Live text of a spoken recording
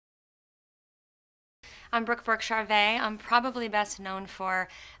I'm Brooke Charvet. I'm probably best known for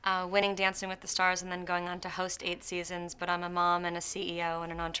winning Dancing with the Stars and then going on to host 8 seasons, but I'm a mom and a CEO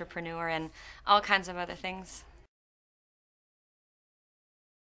and an entrepreneur and all kinds of other things.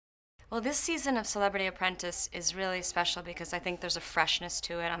 Well, this season of Celebrity Apprentice is really special because I think there's a freshness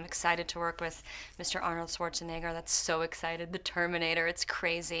to it. I'm excited to work with Mr. Arnold Schwarzenegger. That's so excited. The Terminator, it's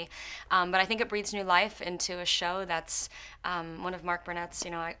crazy. But I think it breathes new life into a show that's one of Mark Burnett's,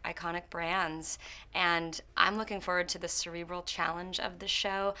 iconic brands. And I'm looking forward to the cerebral challenge of the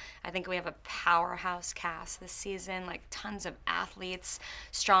show. I think we have a powerhouse cast this season, like tons of athletes,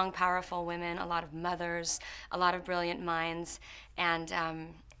 strong, powerful women, a lot of mothers, a lot of brilliant minds, and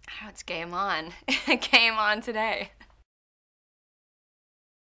it's game on. Game on today.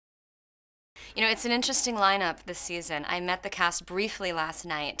 It's an interesting lineup this season. I met the cast briefly last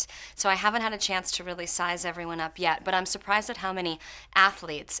night, so I haven't had a chance to really size everyone up yet, but I'm surprised at how many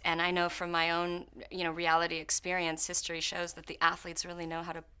athletes, and I know from my own, reality experience, history shows that the athletes really know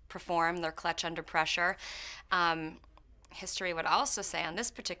how to perform. They're clutch under pressure. History would also say on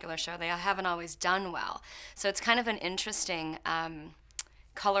this particular show they haven't always done well. So it's kind of an interesting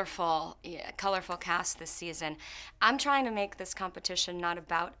colorful cast this season. I'm trying to make this competition not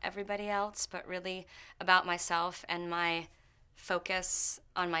about everybody else, but really about myself and my focus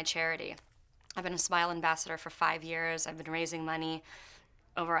on my charity. I've been a Smile Ambassador for 5 years. I've been raising money,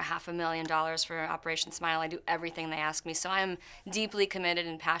 over $500,000 for Operation Smile. I do everything they ask me. So I'm deeply committed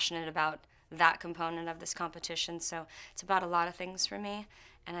and passionate about that component of this competition. So it's about a lot of things for me,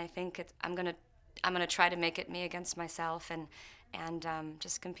 and I think I'm gonna try to make it me against myself and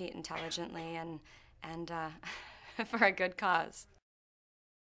just compete intelligently and for a good cause.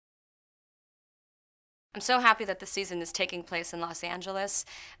 I'm so happy that the season is taking place in Los Angeles.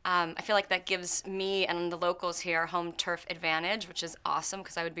 I feel like that gives me and the locals here home turf advantage, which is awesome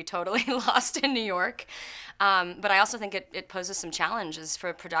because I would be totally lost in New York. But I also think it poses some challenges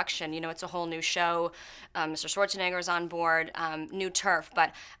for production. It's a whole new show. Mr. Schwarzenegger is on board, new turf,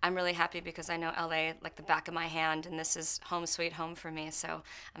 but I'm really happy because I know LA like the back of my hand, and this is home sweet home for me, so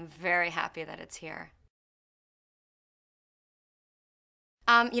I'm very happy that it's here.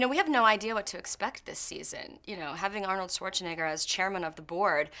 We have no idea what to expect this season. Having Arnold Schwarzenegger as chairman of the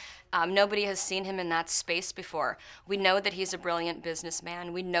board, nobody has seen him in that space before. We know that he's a brilliant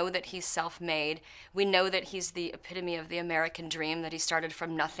businessman. We know that he's self-made. We know that he's the epitome of the American dream, that he started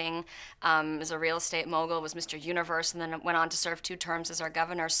from nothing as a real estate mogul, was Mr. Universe, and then went on to serve 2 terms as our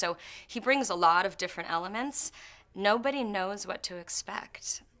governor. So he brings a lot of different elements. Nobody knows what to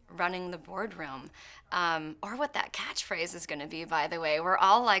expect running the boardroom, or what that catchphrase is going to be, by the way. We're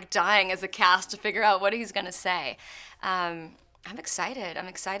all like dying as a cast to figure out what he's going to say. I'm excited. I'm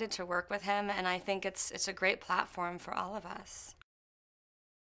excited to work with him, and I think it's a great platform for all of us.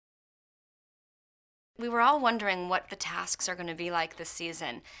 We were all wondering what the tasks are going to be like this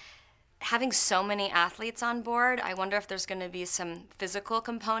season. Having so many athletes on board, I wonder if there's going to be some physical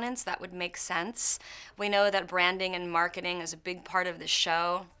components that would make sense. We know that branding and marketing is a big part of the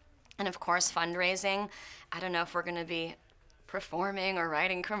show, and of course fundraising. I don't know if we're going to be performing or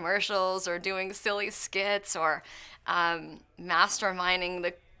writing commercials or doing silly skits or masterminding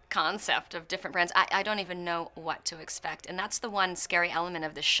the concept of different brands. I don't even know what to expect, and that's the one scary element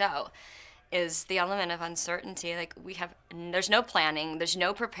of the show, is the element of uncertainty. Like, there's no planning, there's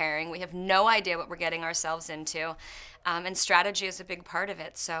no preparing, we have no idea what we're getting ourselves into, and strategy is a big part of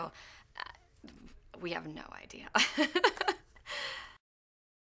it, so we have no idea.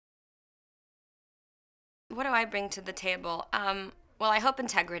 What do I bring to the table? Well, I hope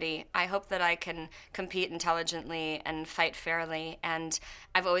integrity. I hope that I can compete intelligently and fight fairly. And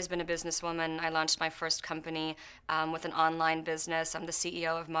I've always been a businesswoman. I launched my first company with an online business. I'm the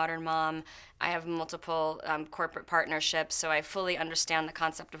CEO of Modern Mom. I have multiple corporate partnerships, so I fully understand the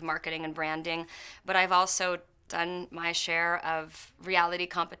concept of marketing and branding. But I've also done my share of reality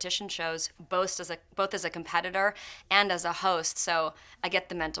competition shows, both as a competitor and as a host. So I get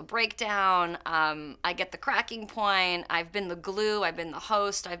the mental breakdown, I get the cracking point, I've been the glue, I've been the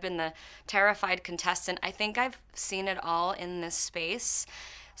host, I've been the terrified contestant. I think I've seen it all in this space.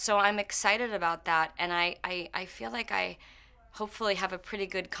 So I'm excited about that, and I feel like I hopefully have a pretty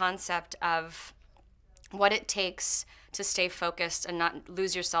good concept of what it takes to stay focused and not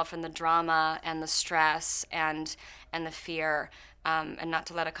lose yourself in the drama and the stress and the fear, and not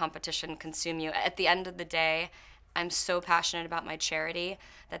to let a competition consume you. At the end of the day, I'm so passionate about my charity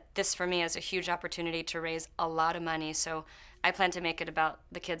that this for me is a huge opportunity to raise a lot of money. So I plan to make it about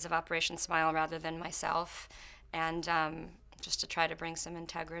the kids of Operation Smile rather than myself, and just to try to bring some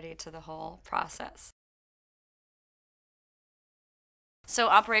integrity to the whole process. So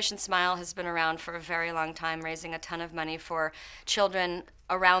Operation Smile has been around for a very long time, raising a ton of money for children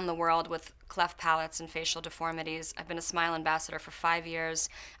around the world with cleft palates and facial deformities. I've been a Smile ambassador for 5 years.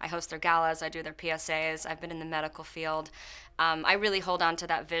 I host their galas, I do their PSAs, I've been in the medical field. I really hold on to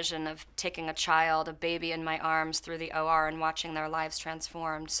that vision of taking a child, a baby in my arms through the OR and watching their lives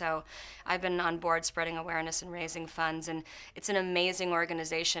transformed. So I've been on board spreading awareness and raising funds, and it's an amazing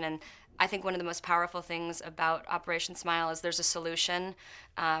organization. And I think one of the most powerful things about Operation Smile is there's a solution.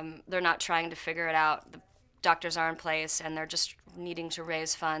 They're not trying to figure it out. The doctors are in place, and they're just needing to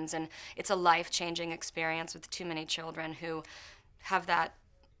raise funds. And it's a life-changing experience with too many children who have that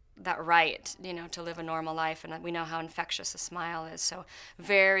right, to live a normal life. And we know how infectious a smile is. So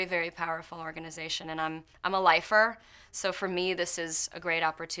very, very powerful organization. And I'm a lifer. So for me, this is a great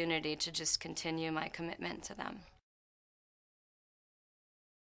opportunity to just continue my commitment to them.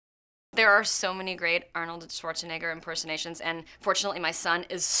 There are so many great Arnold Schwarzenegger impersonations, and fortunately my son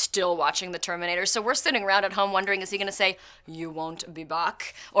is still watching The Terminator, so we're sitting around at home wondering, is he going to say, "You won't be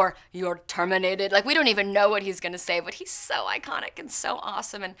back," or "You're terminated"? Like, we don't even know what he's going to say, but he's so iconic and so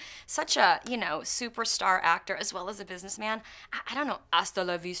awesome, and such a, superstar actor as well as a businessman. I don't know, "Hasta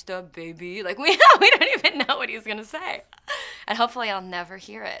la vista, baby." Like, we don't even know what he's going to say. And hopefully I'll never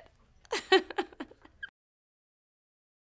hear it.